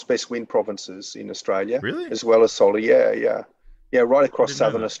of the world's best wind provinces in Australia, Really? as well as solar. Yeah. Right across didn't know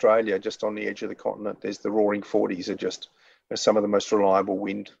southern that. Australia, just on the edge of the continent. There's the Roaring Forties are just some of the most reliable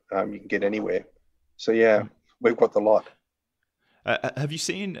wind you can get anywhere. So yeah, we've got the lot. Have you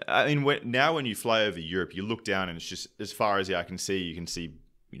seen? I mean, now when you fly over Europe, you look down and it's just as far as the eye can see. You can see,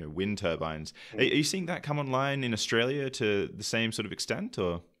 wind turbines. Are you seeing that come online in Australia to the same sort of extent,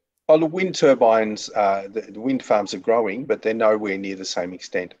 or? Oh, the wind turbines, the wind farms are growing, but they're nowhere near the same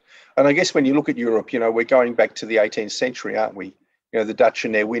extent. And I guess when you look at Europe, we're going back to the 18th century, aren't we? The Dutch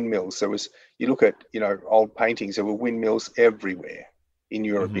and their windmills. You look at, old paintings, there were windmills everywhere in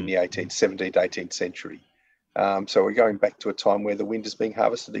Europe in the 17th, 18th century. So we're going back to a time where the wind is being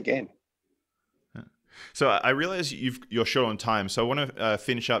harvested again. So I realize you're short on time, so I want to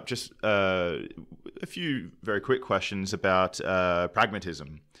finish up just a few very quick questions about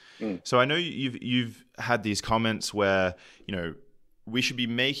pragmatism. So I know you've had these comments where we should be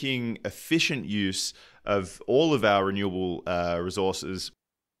making efficient use of all of our renewable resources.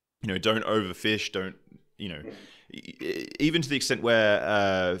 Don't overfish. Don't even to the extent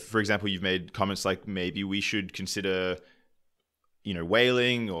where, for example, you've made comments like maybe we should consider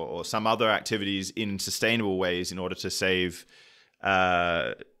whaling or some other activities in sustainable ways in order to save.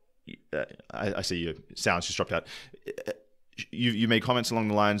 I see your sounds just dropped out. You made comments along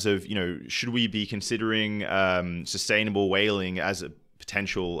the lines of, should we be considering sustainable whaling as a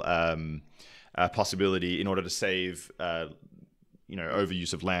potential possibility in order to save,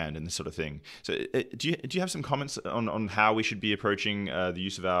 overuse of land and this sort of thing. So do you have some comments on how we should be approaching the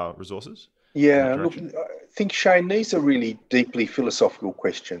use of our resources? Yeah, look, I think, Shane, these are really deeply philosophical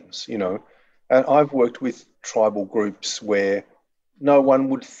questions, and I've worked with tribal groups where no one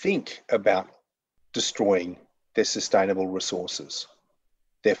would think about destroying their sustainable resources,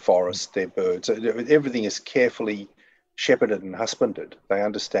 their forests, their birds. Everything is carefully shepherded and husbanded. They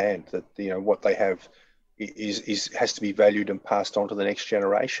understand that what they have has to be valued and passed on to the next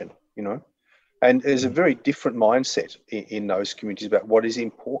generation. And there's a very different mindset in those communities about what is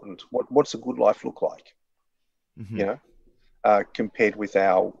important. What's a good life look like? Compared with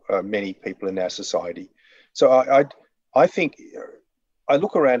our many people in our society. So I think I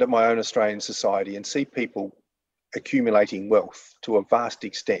look around at my own Australian society and see people accumulating wealth to a vast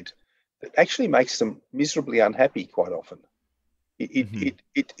extent that actually makes them miserably unhappy quite often.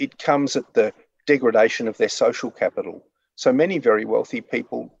 It comes at the degradation of their social capital. So many very wealthy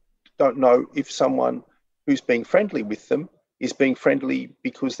people don't know if someone who's being friendly with them is being friendly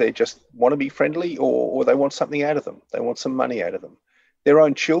because they just want to be friendly or they want something out of them. They want some money out of them. Their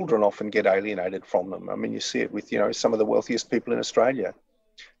own children often get alienated from them. I mean, you see it with, some of the wealthiest people in Australia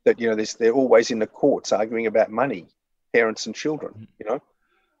that, they're always in the courts arguing about money, parents and children,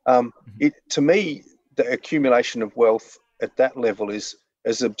 To me, the accumulation of wealth at that level is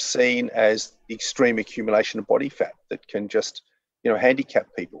as obscene as the extreme accumulation of body fat that can just, handicap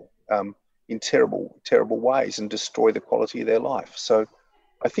people in terrible, terrible ways and destroy the quality of their life. So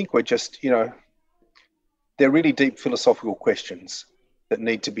I think we're just, they're really deep philosophical questions that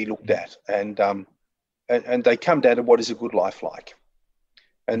need to be looked at. And they come down to what is a good life like.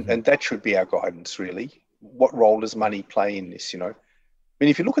 And that should be our guidance, really. What role does money play in this, I mean,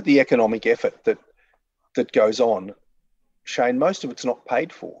 if you look at the economic effort that goes on, Shane, most of it's not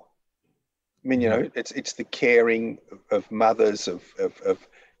paid for. I mean, it's the caring of mothers, of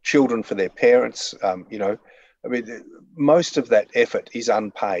children for their parents. I mean, most of that effort is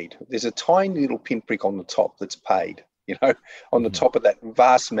unpaid. There's a tiny little pinprick on the top that's paid, on the top of that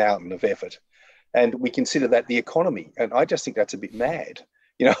vast mountain of effort. And we consider that the economy. And I just think that's a bit mad.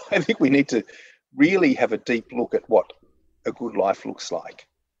 I think we need to really have a deep look at what a good life looks like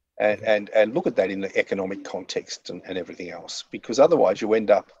and look at that in the economic context and everything else, because otherwise you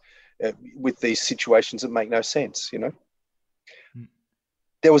end up with these situations that make no sense,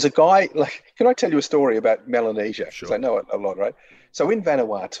 There was a guy, can I tell you a story about Melanesia? Because Sure. I know it a lot, right? So in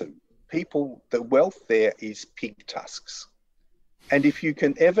Vanuatu, the wealth there is pig tusks. And if you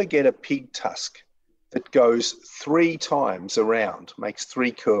can ever get a pig tusk that goes 3 times around, makes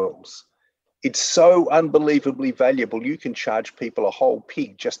 3 curls, it's so unbelievably valuable, you can charge people a whole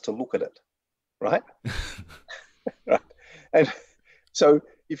pig just to look at it, right? Right. And so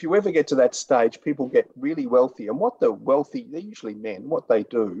if you ever get to that stage, people get really wealthy. And what the wealthy, they're usually men, what they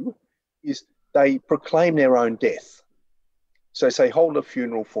do is they proclaim their own death. So say, hold a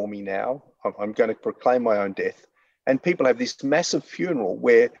funeral for me now. I'm going to proclaim my own death. And people have this massive funeral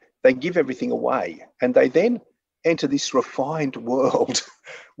where they give everything away and they then enter this refined world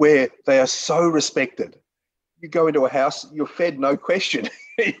where they are so respected. You go into a house, you're fed, no question.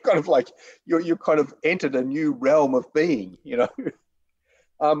 You're kind of like you're kind of entered a new realm of being, you know.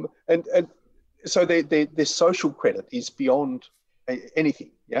 And so their social credit is beyond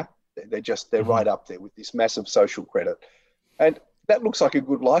anything. Yeah, they're right up there with this massive social credit, and that looks like a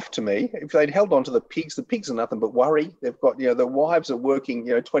good life to me. If they'd held on to the pigs are nothing but worry. They've got, the wives are working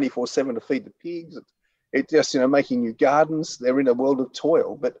 24/7 to feed the pigs. It's just making new gardens. They're in a world of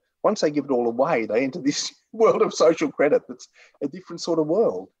toil, but once they give it all away, they enter this world of social credit. That's a different sort of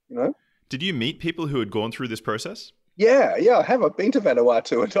world. Did you meet people who had gone through this process? Yeah, I have. I've been to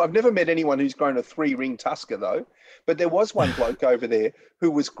Vanuatu, and I've never met anyone who's grown a 3-ring tusker, though. But there was one bloke over there who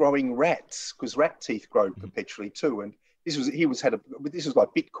was growing rats, because rat teeth grow perpetually too. And this was like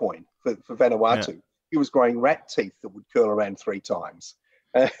Bitcoin for Vanuatu. Yeah. He was growing rat teeth that would curl around 3 times.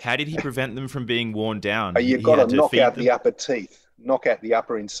 How did he prevent them from being worn down? You've got to knock out the upper teeth, knock out the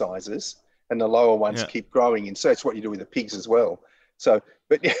upper incisors, and the lower ones keep growing in. So that's what you do with the pigs as well. So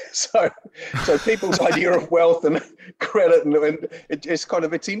people's idea of wealth and credit and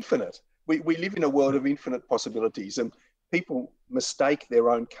it's infinite. We live in a world of infinite possibilities, and people mistake their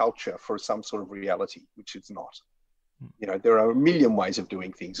own culture for some sort of reality, which it's not. There are a million ways of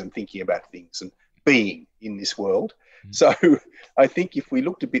doing things and thinking about things and being in this world. So I think if we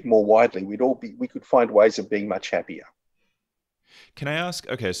looked a bit more widely, we could find ways of being much happier. Can I ask,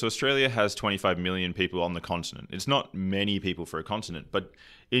 okay, so Australia has 25 million people on the continent. It's not many people for a continent, but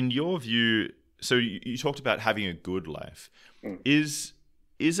in your view, so you talked about having a good life. Is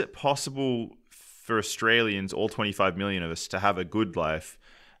it possible for Australians, all 25 million of us, to have a good life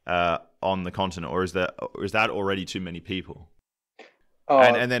on the continent, or is that already too many people?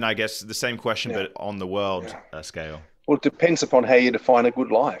 And then I guess the same question, but on the world scale. Well, it depends upon how you define a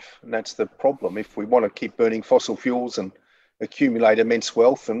good life, and that's the problem. If we want to keep burning fossil fuels and accumulate immense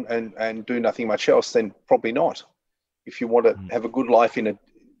wealth and do nothing much else, then probably not. If you want to have a good life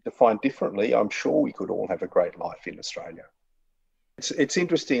defined differently, I'm sure we could all have a great life in Australia. It's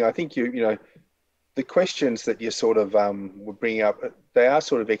interesting. I think the questions that you sort of were bringing up, they are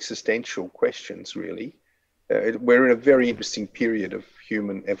sort of existential questions, really. We're in a very interesting period of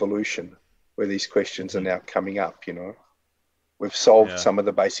human evolution where these questions are now coming up. We've solved some of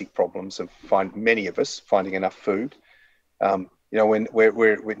the basic problems of many of us finding enough food. When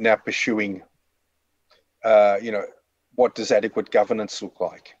we're now pursuing, what does adequate governance look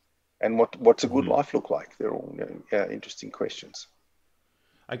like, and what's a good life look like? They're all interesting questions.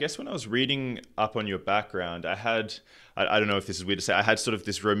 I guess when I was reading up on your background, I don't know if this is weird to say, I had sort of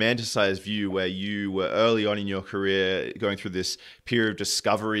this romanticized view where you were early on in your career going through this period of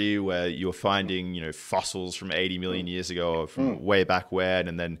discovery where you were finding, fossils from 80 million years ago or from way back when.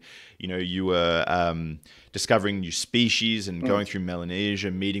 And then, you were discovering new species and going through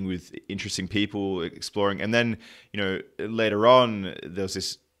Melanesia, meeting with interesting people, exploring. And then, later on, there was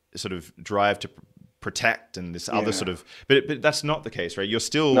this sort of drive to protect and this other sort of, but that's not the case, right? You're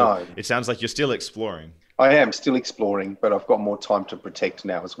still, it sounds like you're still exploring. I am still exploring, but I've got more time to protect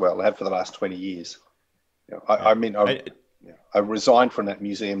now as well. I have for the last 20 years. I resigned from that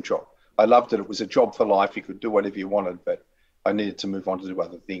museum job. I loved it. It was a job for life. You could do whatever you wanted, but I needed to move on to do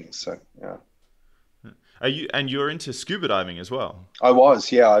other things. So, You're into scuba diving as well? I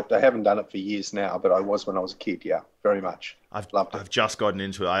was, I haven't done it for years now, but I was when I was a kid, very much. Loved it. I've just gotten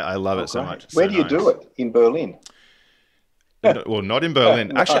into it. I love it so much. Where do you do it? In Berlin? Well, not in Berlin.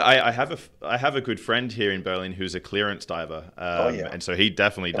 No. Actually, I have a good friend here in Berlin who's a clearance diver, and so he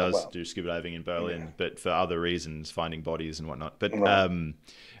definitely does do scuba diving in Berlin, but for other reasons, finding bodies and whatnot. But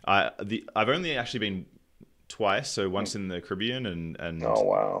I've only actually been twice, so once in the Caribbean and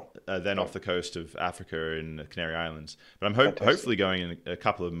then off the coast of Africa in the Canary Islands. But I'm hopefully going in a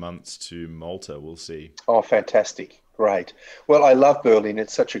couple of months to Malta. We'll see. Oh, fantastic. Great. Well, I love Berlin.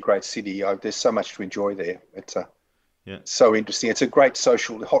 It's such a great city. There's so much to enjoy there. It's so interesting. It's a great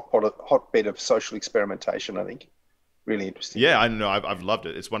hotbed of social experimentation, I think. Really interesting. Yeah, I know. I've loved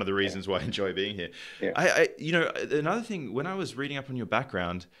it. It's one of the reasons why I enjoy being here. Yeah. Another thing, when I was reading up on your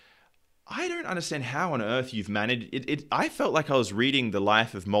background, I don't understand how on earth you've managed it. I felt like I was reading the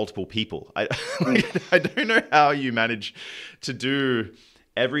life of multiple people. I don't know how you manage to do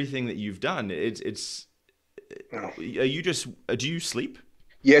everything that you've done. Do you sleep?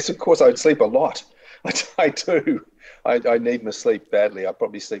 Yes, of course. I would sleep a lot. I do. I need my sleep badly. I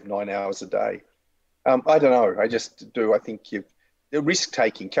probably sleep 9 hours a day. I don't know. I just do. I think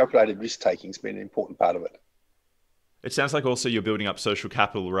calculated risk taking has been an important part of it. It sounds like also you're building up social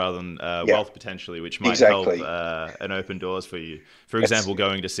capital rather than wealth potentially, which might help and open doors for you. For example,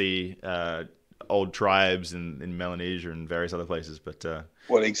 going to see old tribes in Melanesia and various other places. But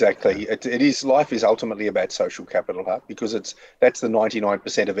well, exactly. It is. Life is ultimately about social capital, huh? Because that's the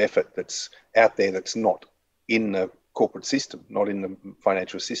 99% of effort that's out there that's not in the corporate system, not in the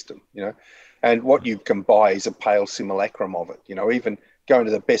financial system. And what you can buy is a pale simulacrum of it. Even going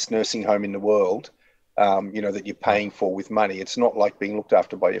to the best nursing home in the world, that you're paying for with money. It's not like being looked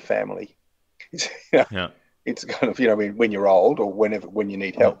after by your family. It's, it's kind of, when you're old or when you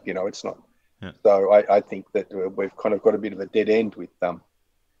need help, it's not. Yeah. So I think that we've kind of got a bit of a dead end with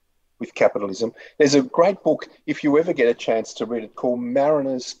capitalism. There's a great book, if you ever get a chance to read it, called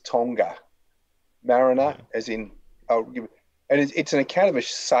Mariner's Tonga. Mariner, as in, and it's an account of a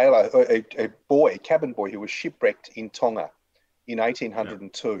sailor, a cabin boy who was shipwrecked in Tonga in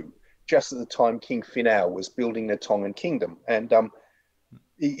 1802, just at the time King Finau was building the Tongan kingdom. And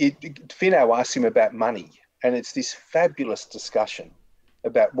Finau asked him about money, and it's this fabulous discussion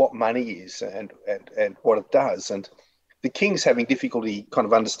about what money is and what it does. And the king's having difficulty kind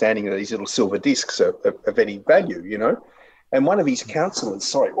of understanding that these little silver discs are of any value, And one of his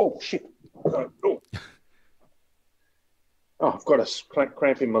counselors, I've got a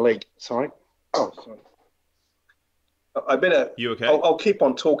cramp in my leg. Sorry. Oh, sorry. I better. You okay? I'll keep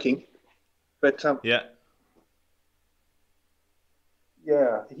on talking, but yeah.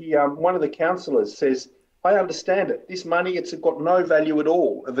 He one of the counsellors says, "I understand it. This money, it's got no value at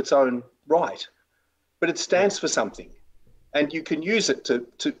all of its own right, but it stands for something, and you can use it to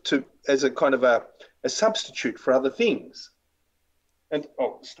as a kind of a substitute for other things." And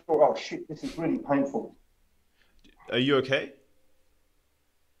oh shit, this is really painful. Are you okay?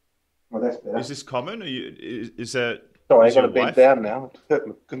 Well, that's better. Is this common? Is that? Sorry, I got to bend down now.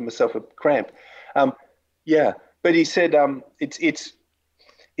 Giving myself a cramp. But he said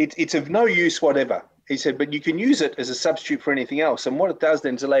it's of no use whatever. He said, but you can use it as a substitute for anything else. And what it does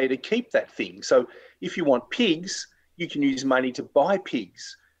then is allow you to keep that thing. So if you want pigs, you can use money to buy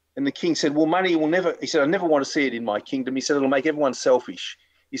pigs. And the king said, well, money will never. He said, I never want to see it in my kingdom. He said, it'll make everyone selfish.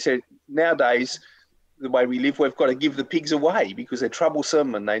 He said, nowadays, the way we live, we've got to give the pigs away because they're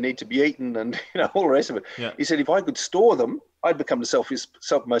troublesome and they need to be eaten and all the rest of it. Yeah. He said, if I could store them, I'd become the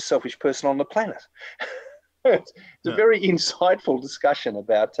most selfish person on the planet. It's a very insightful discussion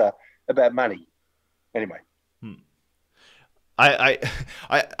about money. Anyway.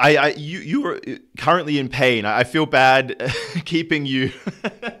 You are currently in pain. I feel bad keeping you.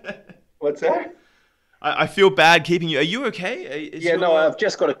 What's that? I feel bad keeping you. Are you okay? I've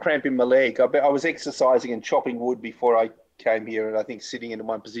just got a cramp in my leg. I was exercising and chopping wood before I came here, and I think sitting in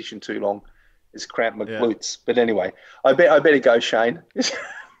one position too long has cramped my glutes. But anyway, I better go, Shane.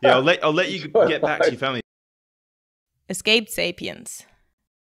 I'll let you get back to your family. Escaped Sapiens.